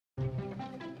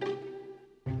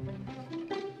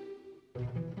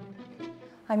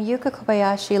I'm Yuka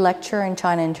Kobayashi, lecturer in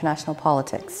China International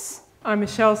Politics. I'm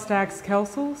Staggs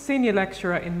Kelsall, senior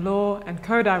lecturer in law and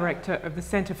co-director of the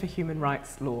Center for Human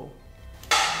Rights Law.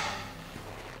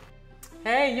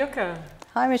 Hey, Yuka.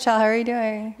 Hi, Michelle. How are you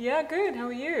doing? Yeah, good. How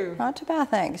are you? Not too bad,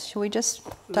 thanks. Should we just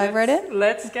dive right in?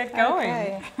 Let's get going.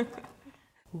 Okay.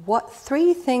 What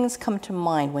three things come to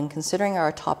mind when considering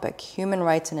our topic, human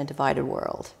rights in a divided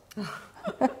world?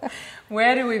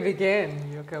 Where do we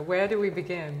begin, Yuka? Where do we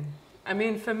begin? I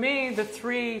mean, for me, the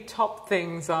three top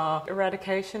things are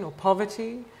eradication or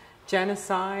poverty,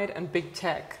 genocide, and big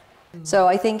tech. So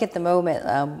I think at the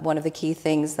moment, one of the key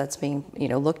things that's being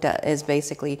looked at is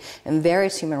basically in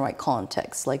various human rights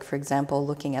contexts. Like, for example,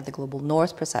 looking at the global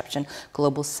north perception,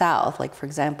 global south. Like, for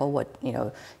example, what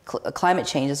climate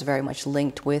change is very much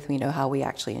linked with how we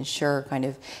actually ensure kind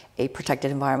of a protected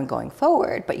environment going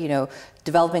forward. But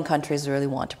developing countries really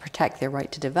want to protect their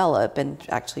right to develop and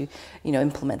actually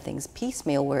implement things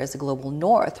piecemeal, whereas the global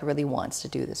north really wants to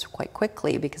do this quite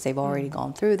quickly because they've already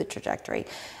gone through the trajectory.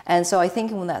 And so I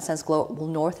think in that sense, global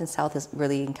north and south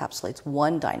really encapsulates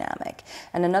one dynamic.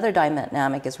 And another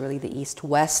dynamic is really the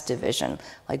east-west division,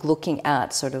 like looking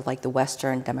at sort of like the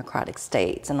Western democratic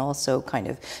states and also kind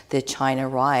of the China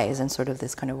rise and sort of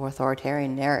this kind of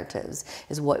authoritarian narratives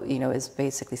is what is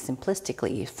basically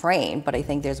simplistically framed. But I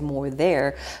think there's more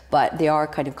there, but there are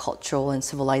kind of cultural and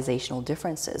civilizational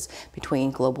differences between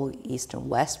global east and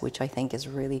west, which I think is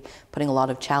really putting a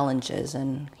lot of challenges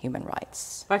in human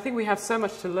rights. I think we have so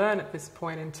much to learn at this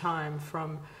point in time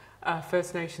from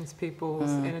First Nations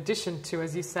peoples, in addition to,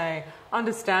 as you say,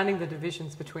 understanding the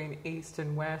divisions between east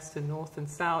and west and north and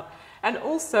south, and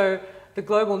also the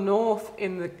global north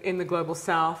in the global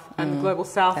south and the global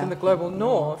south in the global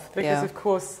north, because of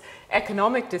course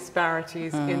economic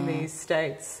disparities in these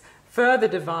states further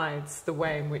divides the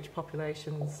way in which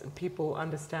populations and people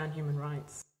understand human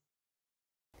rights.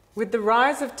 With the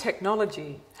rise of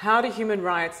technology, how do human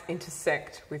rights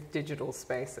intersect with digital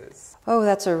spaces? Oh,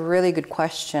 that's a really good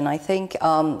question. I think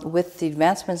with the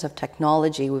advancements of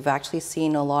technology, we've actually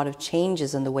seen a lot of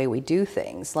changes in the way we do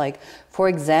things. Like, for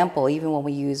example, even when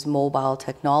we use mobile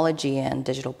technology and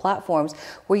digital platforms,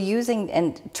 we're using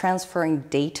and transferring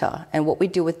data. And what we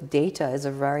do with data is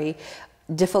a very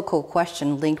difficult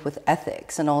question linked with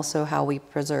ethics and also how we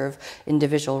preserve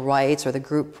individual rights or the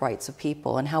group rights of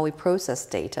people and how we process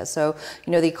data. So,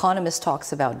 The Economist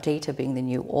talks about data being the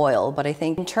new oil, but I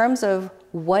think in terms of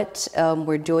what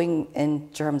we're doing in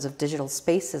terms of digital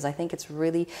spaces, I think it's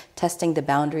really testing the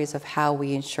boundaries of how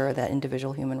we ensure that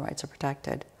individual human rights are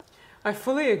protected. I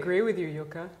fully agree with you,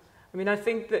 Yuka. I mean, I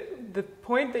think that the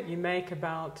point that you make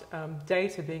about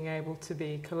data being able to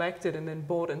be collected and then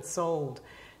bought and sold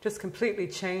just completely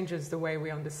changes the way we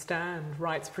understand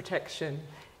rights protection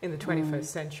in the 21st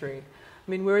century. I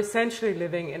mean, we're essentially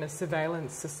living in a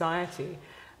surveillance society,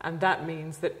 and that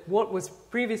means that what was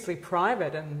previously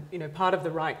private and part of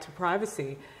the right to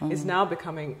privacy is now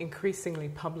becoming increasingly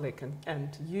public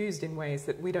and used in ways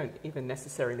that we don't even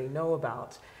necessarily know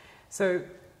about. So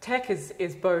tech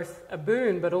is both a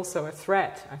boon but also a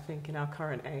threat, I think, in our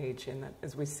current age, in that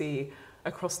as we see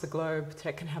across the globe,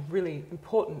 tech can have really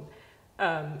important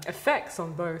effects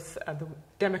on both the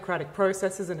democratic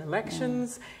processes and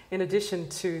elections, in addition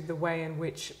to the way in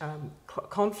which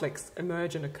conflicts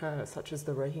emerge and occur, such as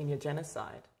the Rohingya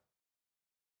genocide.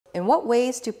 In what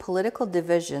ways do political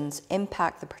divisions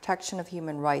impact the protection of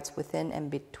human rights within and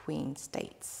between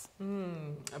states?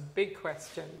 A big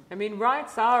question. I mean,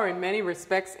 rights are in many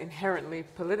respects inherently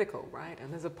political, right?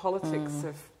 And there's a politics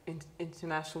of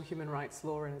international human rights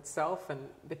law in itself and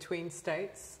between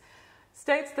states.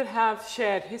 States that have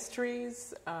shared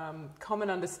histories, common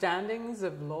understandings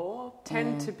of law,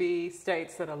 tend to be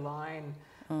states that align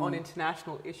on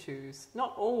international issues.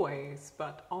 Not always,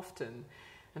 but often.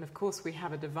 And of course, we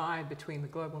have a divide between the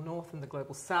global north and the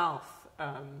global south.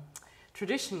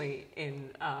 Traditionally, in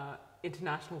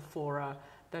international fora,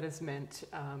 that has meant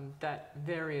that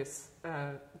various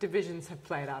divisions have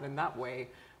played out in that way,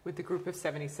 with the group of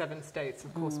 77 states,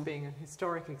 of course, being a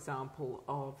historic example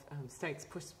of states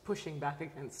pushing back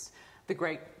against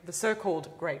the so-called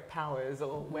great powers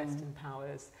or Western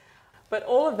powers. But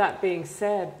all of that being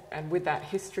said, and with that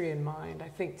history in mind, I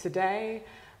think today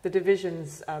the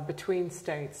divisions between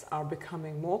states are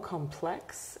becoming more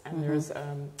complex, and there's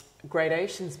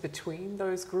gradations between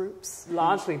those groups,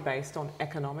 largely based on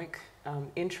economic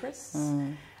interests.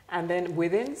 And then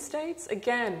within states,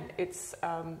 again, it's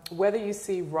whether you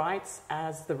see rights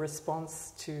as the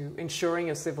response to ensuring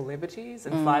your civil liberties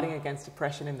and fighting against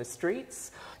oppression in the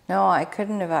streets. No, I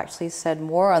couldn't have actually said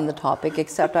more on the topic,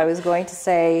 except I was going to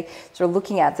say, sort of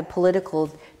looking at the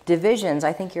political divisions,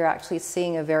 I think you're actually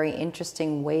seeing a very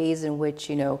interesting ways in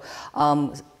which,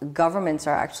 governments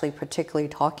are actually particularly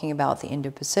talking about the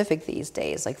Indo-Pacific these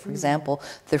days. Like, for example,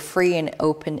 the free and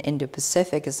open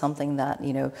Indo-Pacific is something that,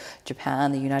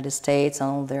 Japan, the United States, and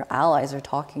all their allies are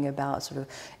talking about, sort of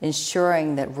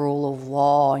ensuring that rule of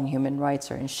law and human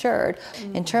rights are ensured.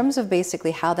 In terms of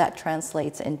basically how that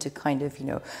translates into kind of,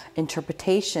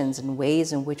 interpretations and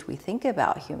ways in which we think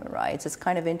about human rights, it's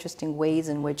kind of interesting ways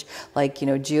in which, like,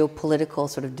 geopolitical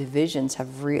sort of divisions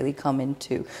have really come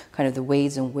into kind of the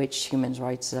ways in which human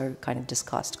rights are kind of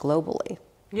discussed globally.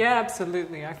 Yeah,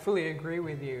 absolutely. I fully agree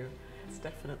with you. It's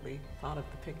definitely part of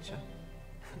the picture.